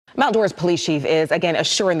Mount Dora's police chief is again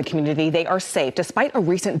assuring the community they are safe despite a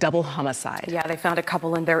recent double homicide. Yeah, they found a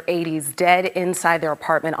couple in their 80s dead inside their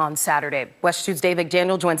apartment on Saturday. West 2's Dave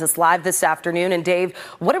McDaniel joins us live this afternoon. And Dave,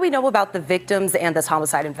 what do we know about the victims and this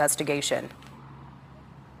homicide investigation?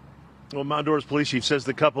 Well, Mount Dora's police chief says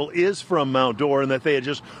the couple is from Mount Dora and that they had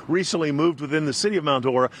just recently moved within the city of Mount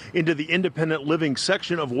Dora into the independent living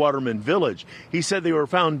section of Waterman Village. He said they were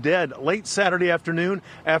found dead late Saturday afternoon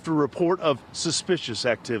after a report of suspicious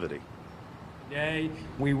activity. Today,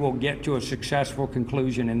 we will get to a successful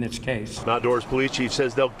conclusion in this case. Mount Dora's police chief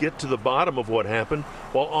says they'll get to the bottom of what happened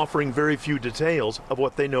while offering very few details of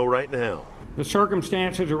what they know right now. The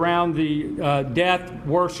circumstances around the death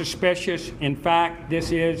were suspicious. In fact,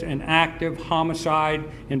 this is an active homicide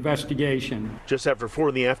investigation. Just after 4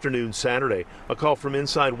 in the afternoon Saturday, a call from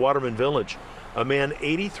inside Waterman Village. A man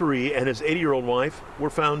 83 and his 80-year-old wife were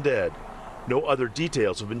found dead. No other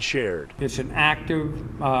details have been shared. It's an active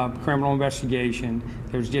criminal investigation.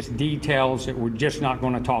 There's just details that we're just not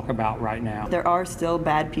going to talk about right now. There are still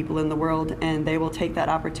bad people in the world, and they will take that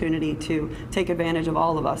opportunity to take advantage of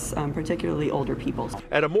all of us, particularly older people.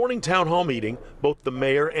 At a morning town hall meeting, both the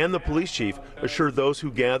mayor and the police chief assured those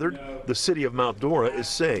who gathered the city of Mount Dora is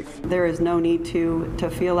safe. There is no need to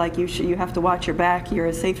feel like you have to watch your back. You're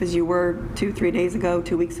as safe as you were 2-3 days ago,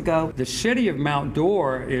 2 weeks ago. The city of Mount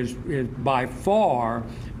Dora is by far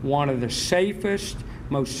one of the safest,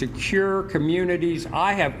 most secure communities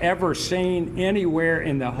I have ever seen anywhere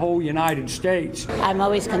in the whole United States. I'm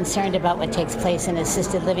always concerned about what takes place in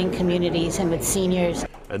assisted living communities and with seniors.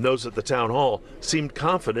 And those at the town hall seemed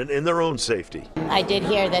confident in their own safety. I did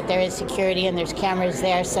hear that there is security and there's cameras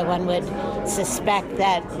there, so one would suspect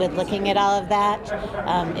that with looking at all of that,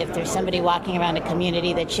 if there's somebody walking around a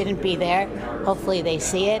community that shouldn't be there, hopefully they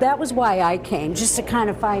see it. That was why I came, just to kind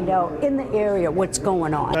of find out in the area what's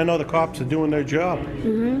going on. I know the cops are doing their job.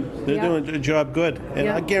 Mm-hmm. They're doing their job good. And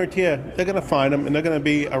I guarantee you, they're going to find them and they're going to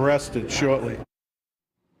be arrested shortly.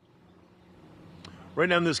 Right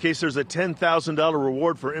now in this case, there's a $10,000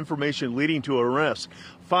 reward for information leading to arrest.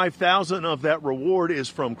 $5,000 of that reward is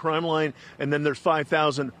from Crime Line, and then there's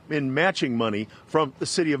 $5,000 in matching money from the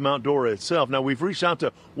city of Mount Dora itself. Now, we've reached out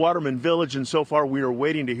to Waterman Village, and so far we are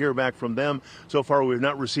waiting to hear back from them. So far, we've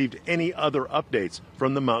not received any other updates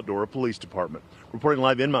from the Mount Dora Police Department. Reporting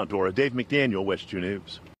live in Mount Dora, Dave McDaniel, West 2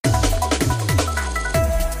 News.